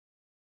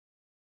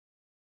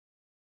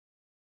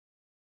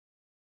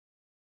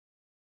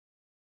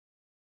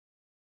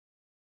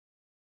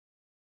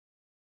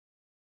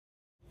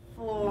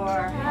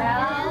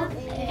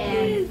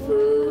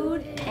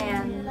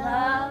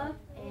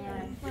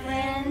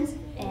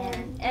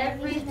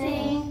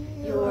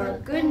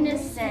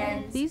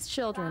These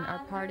children are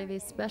part of a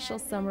special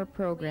summer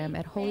program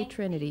at Holy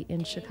Trinity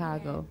in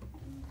Chicago.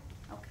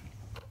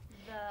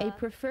 A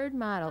preferred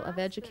model of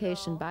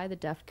education by the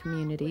deaf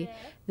community,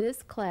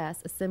 this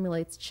class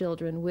assimilates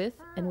children with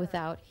and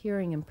without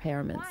hearing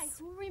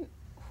impairments.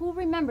 Who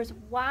remembers,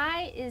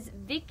 why is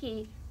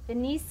Vicky,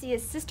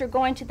 Venecia's sister,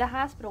 going to the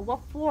hospital?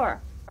 What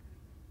for?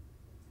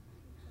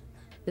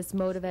 This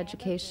mode of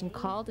education,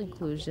 called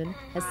inclusion,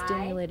 has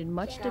stimulated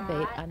much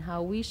debate on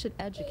how we should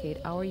educate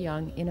our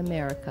young in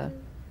America.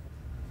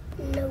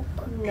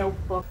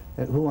 Notebook.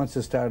 Who wants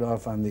to start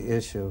off on the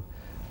issue?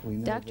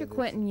 Dr.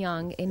 Quentin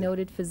Young, a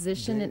noted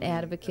physician and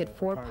advocate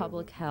for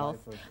public health,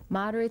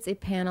 moderates a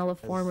panel of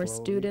former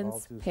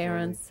students,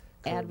 parents,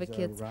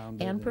 advocates,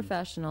 and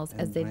professionals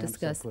as they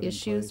discuss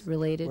issues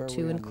related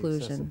to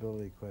inclusion.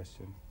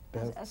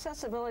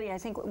 Accessibility, I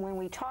think when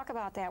we talk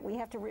about that, we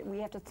have to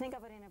think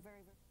of it in a very...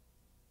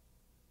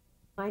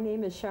 My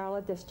name is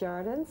Charlotte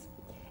Desjardins,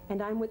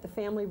 and I'm with the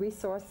Family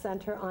Resource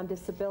Center on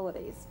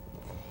Disabilities.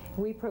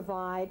 We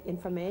provide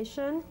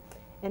information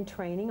and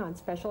training on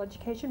special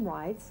education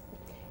rights,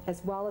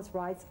 as well as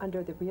rights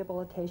under the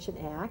Rehabilitation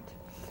Act.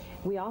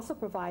 We also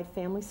provide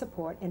family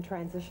support and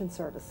transition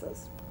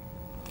services.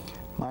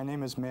 My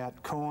name is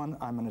Matt Cohen.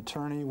 I'm an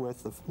attorney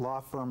with the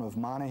law firm of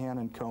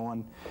Monahan &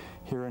 Cohen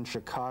here in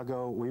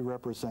Chicago. We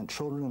represent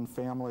children and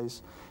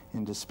families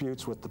in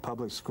disputes with the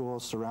public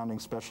schools surrounding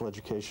special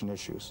education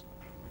issues.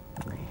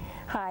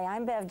 Hi,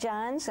 I'm Bev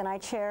Johns, and I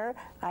chair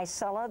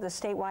ISELA, the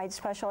statewide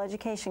Special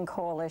Education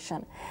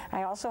Coalition.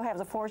 I also have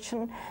the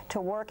fortune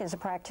to work as a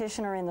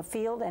practitioner in the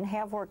field and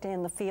have worked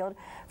in the field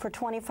for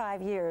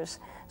 25 years,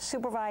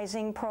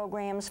 supervising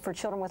programs for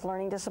children with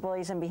learning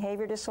disabilities and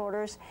behavior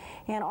disorders,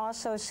 and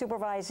also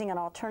supervising an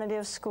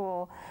alternative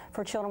school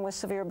for children with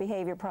severe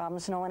behavior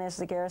problems known as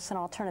the Garrison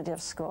Alternative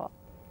School.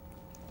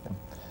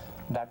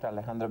 Dr.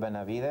 Alejandro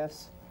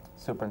Benavides,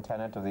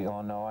 Superintendent of the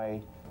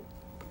Illinois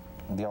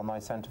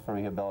Center for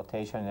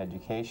Rehabilitation and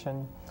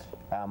Education.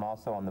 I'm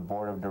also on the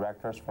board of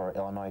directors for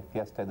Illinois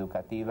Fiesta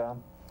Educativa.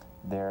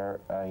 They're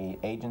an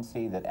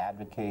agency that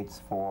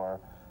advocates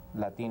for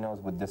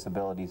Latinos with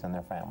disabilities and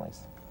their families.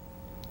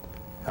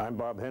 I'm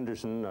Bob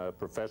Henderson,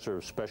 professor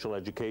of special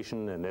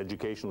education and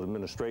educational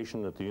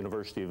administration at the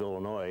University of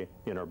Illinois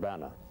in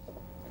Urbana.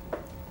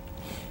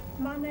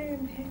 My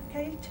name is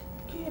Kate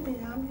Kirby.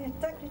 I'm the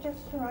executive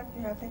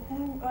director of the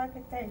Hearing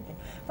Organization,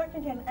 which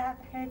is an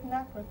advocating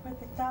network with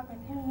the deaf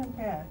and hearing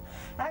impaired.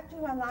 I do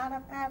a lot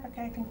of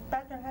advocating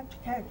special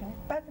education,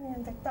 especially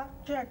in the deaf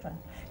children,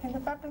 in the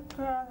public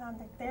schools on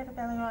the state of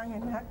Illinois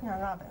and national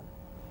level.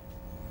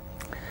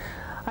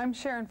 I'm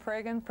Sharon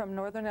Fragan from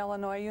Northern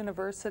Illinois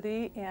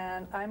University,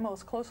 and I'm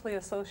most closely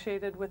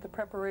associated with the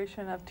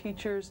preparation of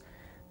teachers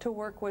to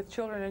work with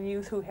children and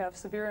youth who have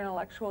severe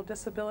intellectual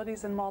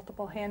disabilities and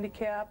multiple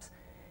handicaps.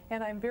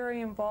 And I'm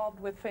very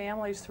involved with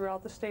families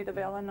throughout the state of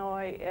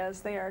Illinois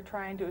as they are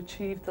trying to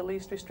achieve the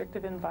least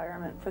restrictive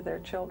environment for their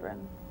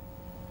children.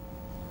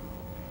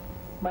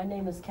 My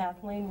name is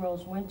Kathleen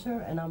Rose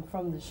Winter, and I'm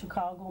from the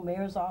Chicago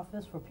Mayor's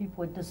Office for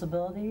People with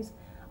Disabilities.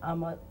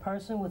 I'm a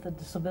person with a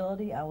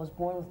disability. I was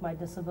born with my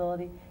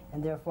disability,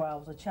 and therefore I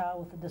was a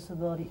child with a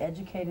disability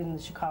educated in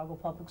the Chicago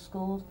Public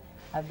Schools.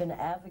 I've been an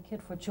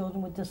advocate for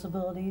children with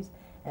disabilities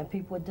and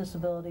people with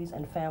disabilities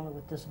and family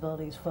with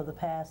disabilities for the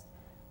past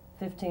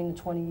 15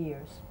 to 20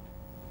 years.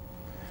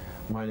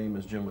 My name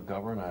is Jim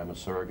McGovern. I'm a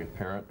surrogate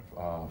parent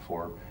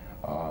for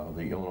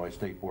the Illinois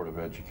State Board of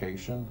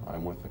Education.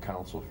 I'm with the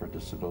Council for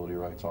Disability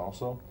Rights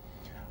also.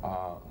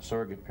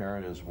 Surrogate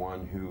parent is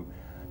one who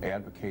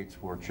advocates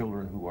for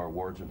children who are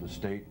wards of the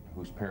state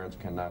whose parents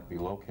cannot be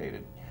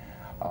located.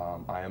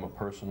 I am a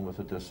person with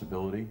a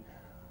disability.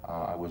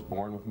 I was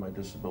born with my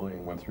disability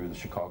and went through the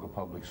Chicago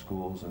Public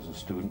Schools as a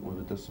student with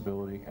a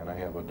disability, and I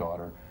have a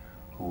daughter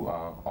who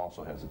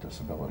also has a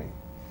disability.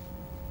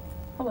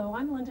 Hello,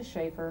 I'm Linda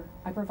Schaefer.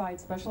 I provide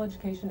special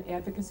education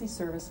advocacy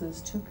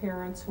services to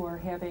parents who are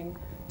having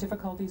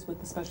difficulties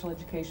with the special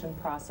education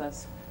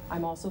process.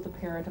 I'm also the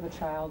parent of a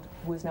child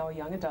who is now a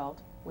young adult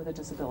with a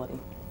disability.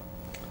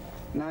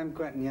 And I'm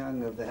Quentin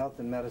Young of the Health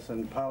and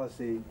Medicine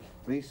Policy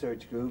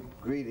Research Group.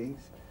 Greetings.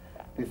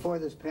 Before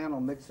this panel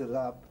mixes it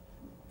up,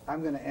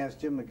 I'm going to ask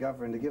Jim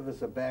McGovern to give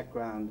us a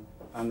background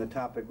on the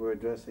topic we're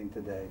addressing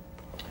today.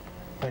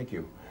 Thank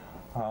you.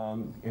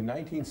 In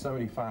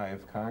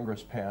 1975,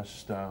 Congress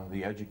passed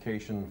the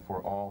Education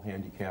for All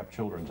Handicapped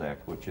Children's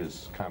Act, which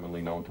is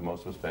commonly known to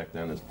most of us back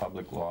then as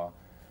Public Law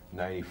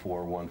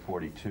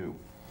 94-142.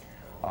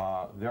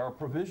 There are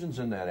provisions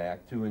in that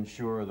act to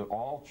ensure that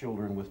all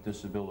children with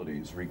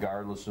disabilities,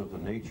 regardless of the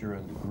nature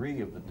and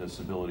degree of the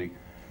disability,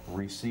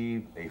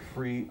 receive a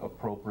free,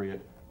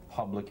 appropriate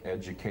public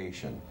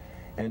education.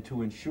 And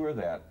to ensure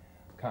that,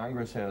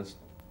 Congress has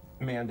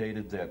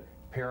mandated that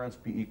parents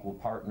be equal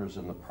partners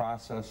in the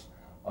process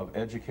of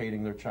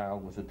educating their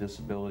child with a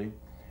disability,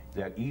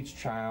 that each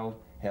child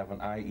have an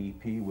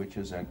IEP, which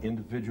is an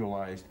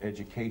individualized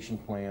education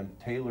plan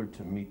tailored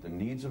to meet the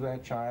needs of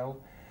that child,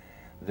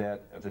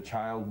 that the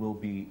child will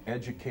be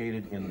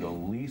educated in the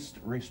least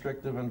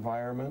restrictive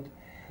environment,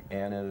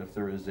 and if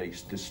there is a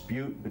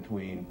dispute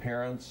between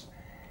parents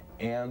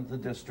and the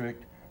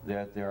district,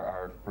 that there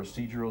are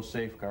procedural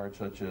safeguards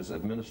such as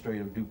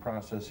administrative due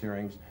process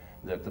hearings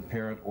that the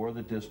parent or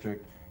the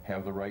district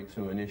have the right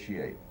to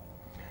initiate.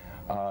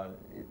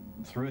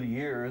 Through the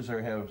years,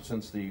 there have,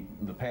 since the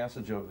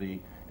passage of the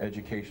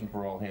Education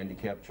for All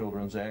Handicapped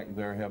Children's Act,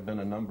 there have been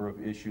a number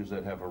of issues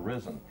that have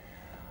arisen.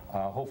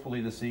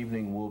 Hopefully this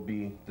evening we'll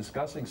be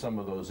discussing some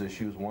of those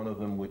issues. One of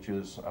them, which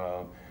is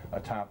a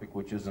topic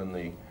which is in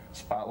the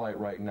spotlight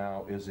right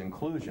now, is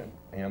inclusion,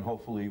 and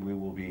hopefully we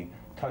will be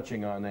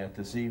touching on that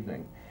this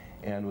evening.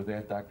 And with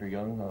that, Dr.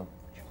 Young, would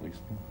you please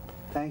speak?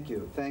 Thank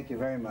you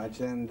very much.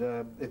 And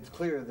it's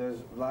clear there's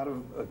a lot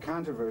of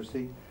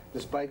controversy,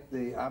 despite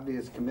the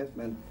obvious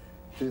commitment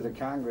to the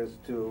Congress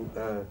to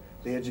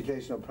the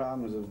educational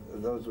problems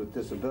of those with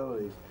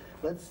disabilities.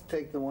 Let's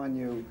take the one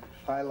you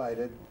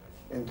highlighted,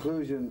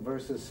 inclusion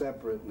versus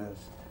separateness.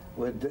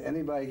 Would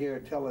anybody here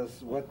tell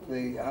us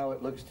how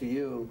it looks to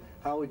you?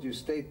 How would you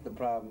state the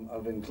problem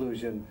of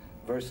inclusion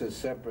versus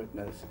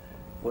separateness?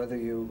 Whether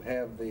you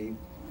have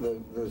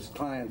those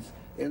clients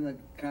in the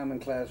common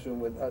classroom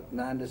with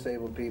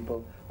non-disabled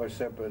people or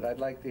separate. I'd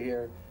like to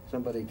hear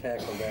somebody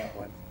tackle that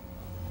one.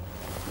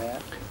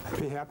 Matt?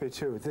 I'd be happy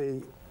to.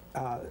 The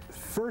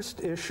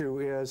first issue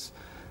is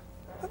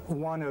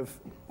one of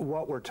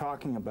what we're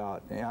talking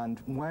about. And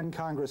when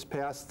Congress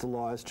passed the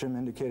law, as Jim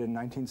indicated, in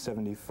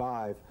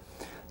 1975,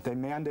 they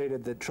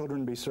mandated that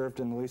children be served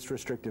in the least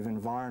restrictive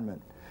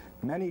environment.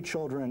 Many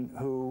children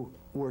who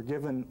were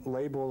given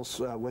labels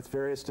with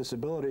various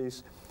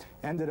disabilities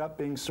ended up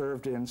being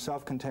served in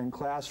self-contained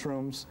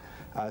classrooms,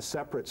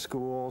 separate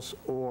schools,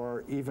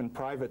 or even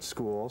private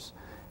schools.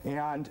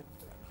 And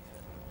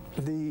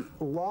the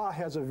law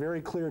has a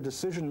very clear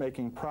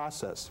decision-making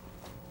process.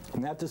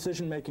 And that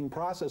decision-making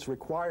process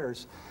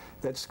requires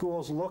that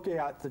schools look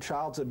at the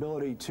child's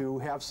ability to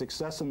have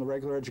success in the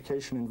regular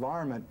education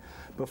environment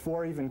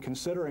before even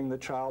considering the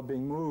child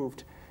being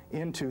moved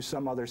into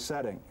some other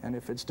setting. And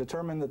if it's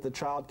determined that the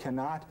child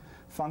cannot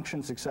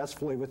function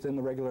successfully within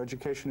the regular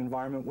education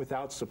environment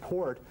without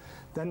support,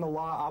 then the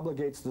law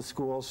obligates the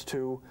schools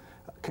to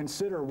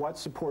consider what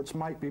supports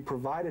might be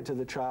provided to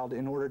the child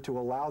in order to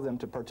allow them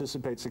to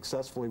participate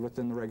successfully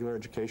within the regular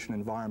education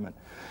environment.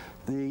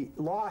 The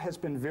law has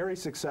been very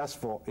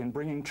successful in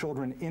bringing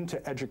children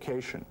into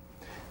education.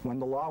 When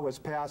the law was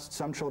passed,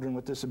 some children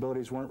with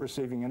disabilities weren't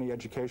receiving any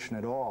education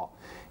at all.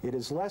 It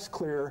is less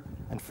clear,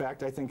 in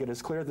fact, I think it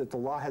is clear that the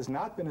law has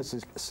not been as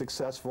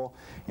successful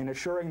in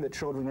assuring that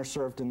children are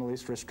served in the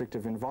least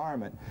restrictive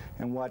environment.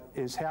 And what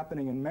is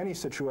happening in many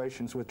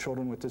situations with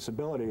children with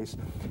disabilities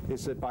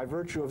is that by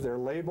virtue of their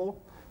label,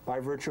 by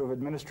virtue of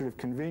administrative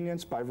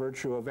convenience, by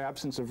virtue of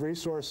absence of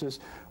resources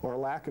or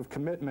lack of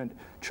commitment,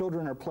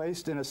 children are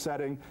placed in a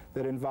setting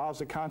that involves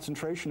a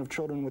concentration of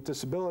children with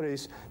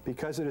disabilities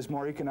because it is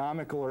more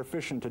economical or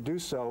efficient to do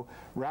so,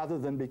 rather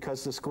than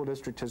because the school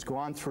district has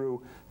gone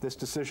through this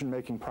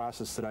decision-making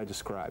process that I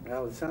described.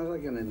 Well, it sounds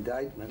like an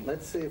indictment.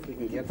 Let's see if we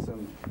can get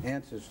some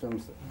answers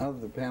from of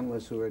the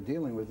panelists who are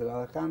dealing with it.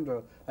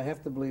 Alejandro, I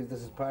have to believe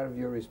this is part of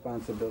your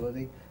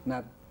responsibility,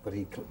 not what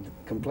he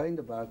complained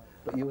about,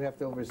 but you have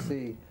to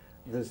oversee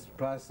this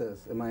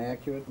process. Am I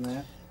accurate in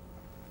that?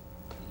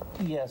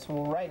 Yes.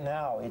 Well, right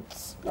now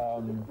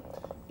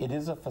it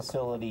is a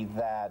facility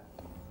that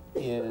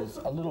is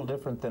a little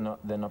different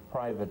than a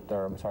private,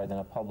 or I'm sorry, than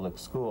a public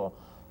school.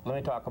 Let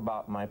me talk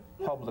about my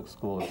public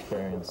school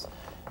experience,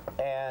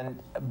 and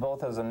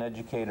both as an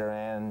educator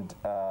and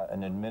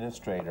an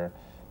administrator,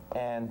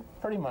 and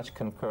pretty much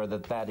concur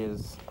that that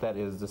is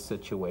the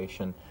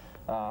situation.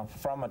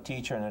 From a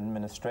teacher and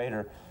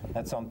administrator,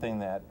 that's something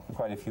that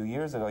quite a few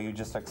years ago you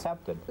just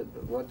accepted.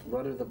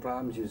 What are the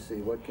problems you see?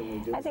 What can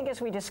we do? I think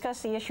as we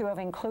discuss the issue of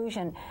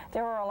inclusion,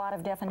 there are a lot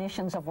of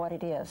definitions of what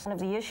it is. One of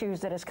the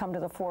issues that has come to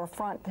the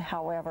forefront,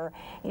 however,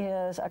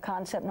 is a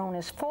concept known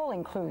as full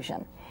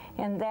inclusion.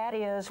 And that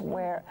is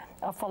where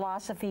a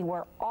philosophy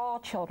where all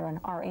children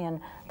are in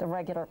the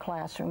regular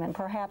classroom. And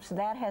perhaps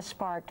that has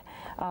sparked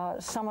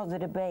some of the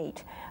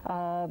debate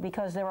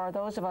because there are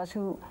those of us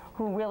who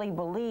really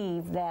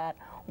believe that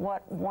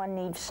what one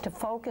needs to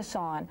focus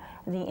on,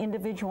 the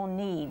individual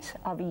needs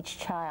of each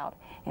child.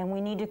 And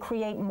we need to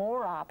create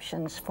more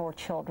options for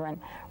children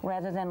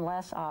rather than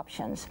less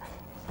options.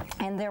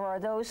 And there are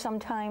those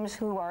sometimes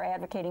who are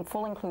advocating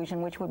full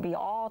inclusion, which would be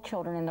all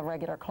children in the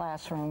regular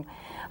classroom,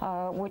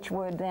 which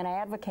would then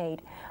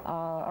advocate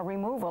a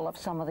removal of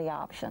some of the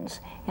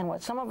options. And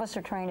what some of us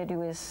are trying to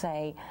do is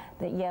say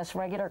that, yes,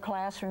 regular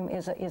classroom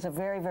is a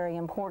very, very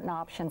important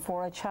option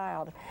for a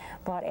child,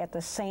 but at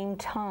the same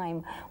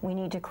time, we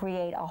need to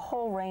create a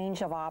whole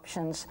range of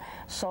options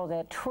so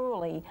that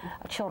truly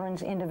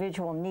children's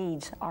individual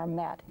needs are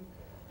met.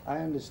 I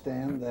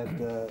understand that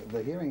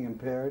the hearing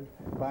impaired,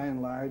 by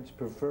and large,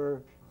 prefer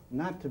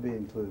not to be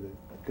included.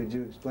 Could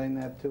you explain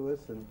that to us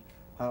and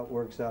how it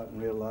works out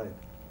in real life?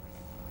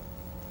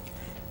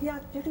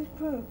 Yes, it is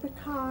true,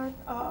 because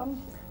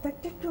the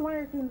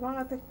situation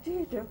where the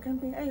teacher can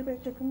be able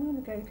to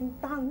communicate in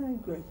sign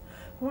language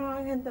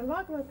while in the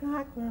regular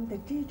classroom, the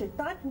teacher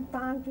doesn't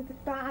find to the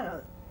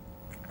child,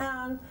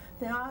 and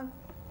there are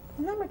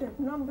limited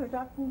numbers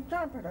of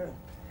interpreters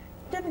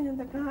sitting in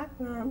the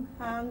classroom,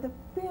 and the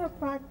peer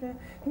pressure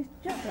is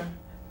different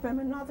from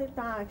another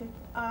side.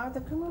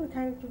 The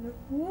communication is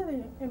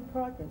really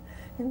important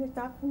in the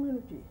Dutch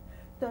community.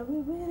 So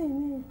we really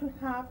need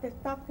to have the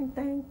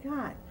self-contained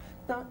class,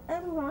 so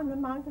everyone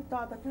among the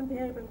other can be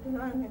able to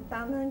learn in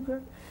sign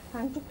language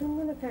and to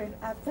communicate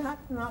at that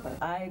level.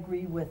 I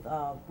agree with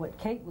what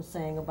Kate was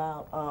saying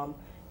about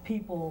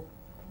people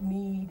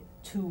need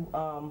to,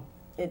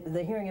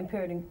 the hearing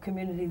impaired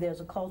community, there's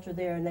a culture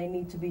there and they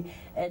need to be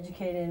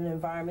educated in an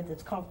environment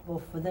that's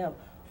comfortable for them.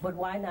 But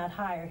why not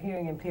hire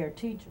hearing impaired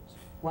teachers?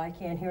 Why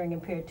can't hearing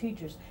impaired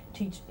teachers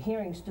teach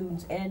hearing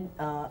students and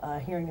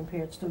hearing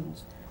impaired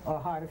students or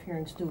hard of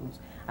hearing students?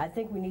 I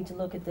think we need to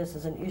look at this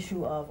as an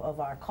issue of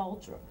our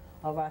culture,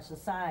 of our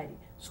society.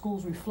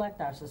 Schools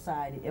reflect our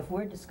society. If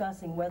we're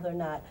discussing whether or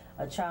not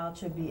a child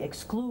should be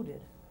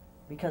excluded,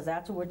 because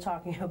that's what we're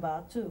talking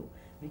about too,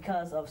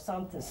 because of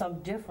some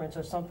difference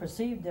or some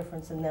perceived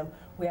difference in them,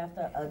 we have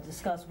to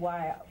discuss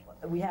why,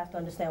 we have to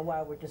understand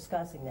why we're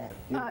discussing that.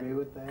 Do you agree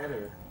with that?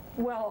 Or?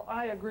 Well,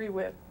 I agree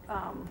with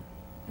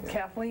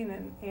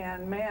Kathleen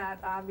and Matt.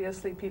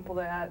 Obviously, people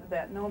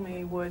that know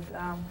me would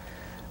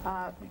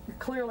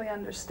clearly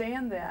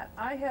understand that.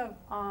 I have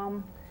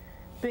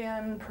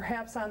been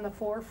perhaps on the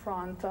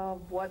forefront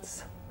of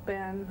what's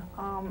been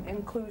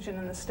inclusion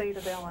in the state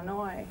of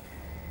Illinois.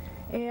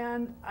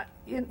 And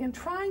in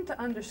trying to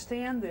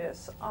understand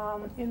this,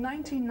 in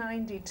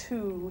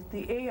 1992,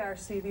 the ARC,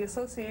 the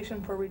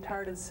Association for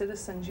Retarded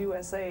Citizens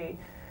USA,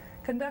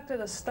 conducted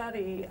a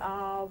study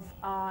of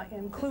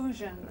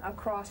inclusion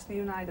across the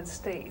United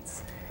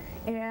States.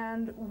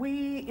 And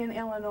we in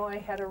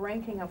Illinois had a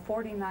ranking of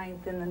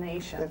 49th in the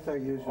nation. That's our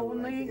usual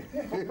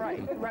ranking.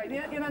 Right,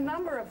 in a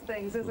number of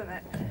things, isn't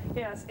it?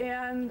 Yes,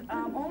 and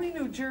only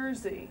New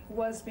Jersey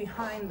was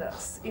behind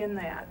us in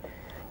that.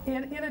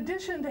 In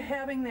addition to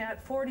having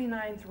that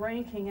 49th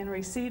ranking and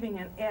receiving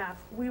an F,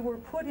 we were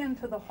put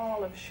into the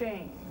Hall of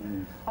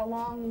Shame,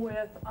 along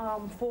with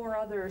 4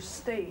 other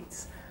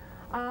states.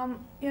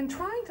 In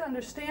trying to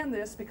understand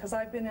this, because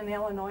I've been in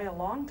Illinois a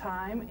long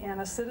time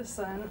and a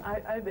citizen,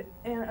 I've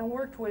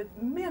worked with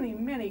many,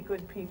 many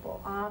good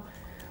people.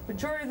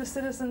 Majority of the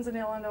citizens in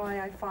Illinois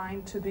I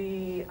find to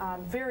be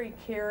very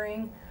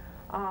caring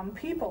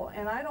people,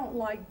 and I don't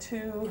like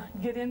to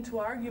get into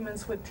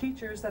arguments with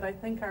teachers that I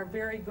think are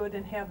very good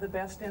and have the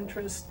best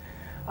interest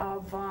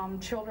of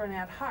children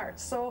at heart.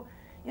 So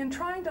in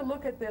trying to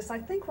look at this, I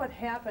think what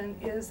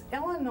happened is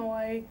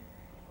Illinois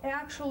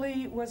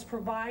actually was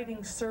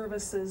providing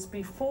services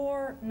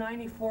before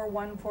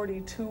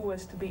 94-142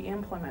 was to be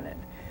implemented.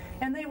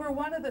 And they were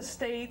one of the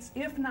states,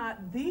 if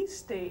not the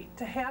state,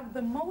 to have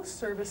the most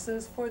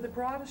services for the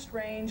broadest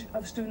range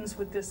of students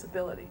with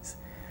disabilities.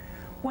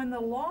 When the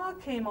law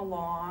came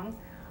along,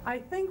 I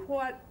think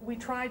what we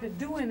tried to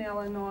do in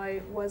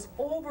Illinois was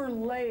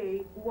overlay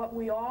what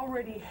we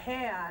already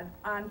had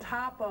on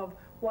top of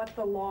what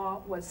the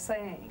law was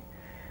saying.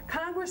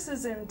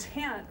 Congress's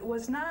intent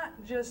was not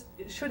just,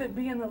 should it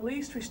be in the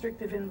least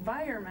restrictive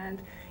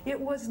environment, it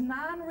was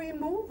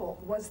non-removal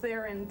was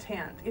their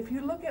intent. If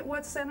you look at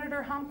what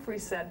Senator Humphrey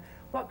said,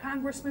 what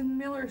Congressman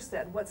Miller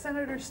said, what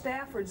Senator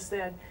Stafford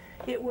said,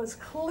 it was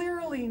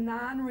clearly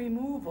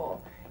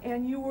non-removal,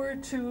 and you were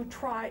to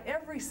try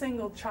every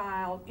single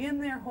child in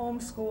their home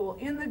school,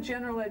 in the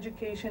general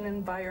education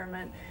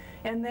environment,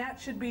 and that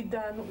should be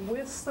done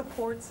with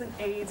supports and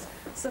aids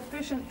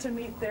sufficient to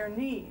meet their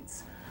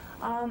needs.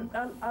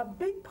 A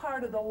big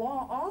part of the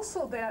law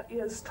also that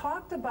is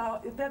talked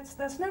about,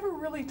 that's never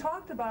really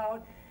talked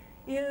about,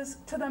 is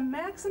to the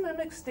maximum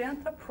extent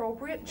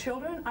appropriate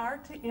children are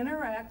to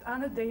interact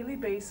on a daily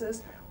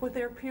basis with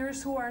their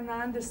peers who are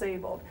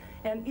non-disabled.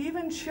 And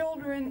even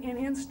children in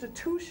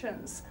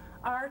institutions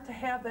are to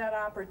have that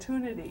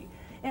opportunity.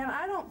 And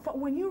I don't,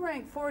 when you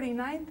rank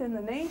 49th in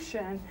the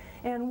nation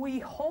and we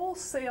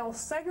wholesale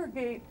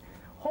segregate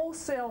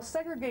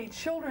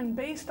children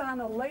based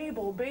on a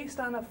label, based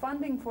on a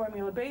funding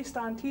formula, based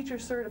on teacher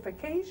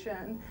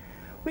certification,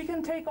 we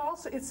can take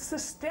also, it's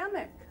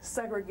systemic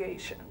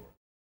segregation.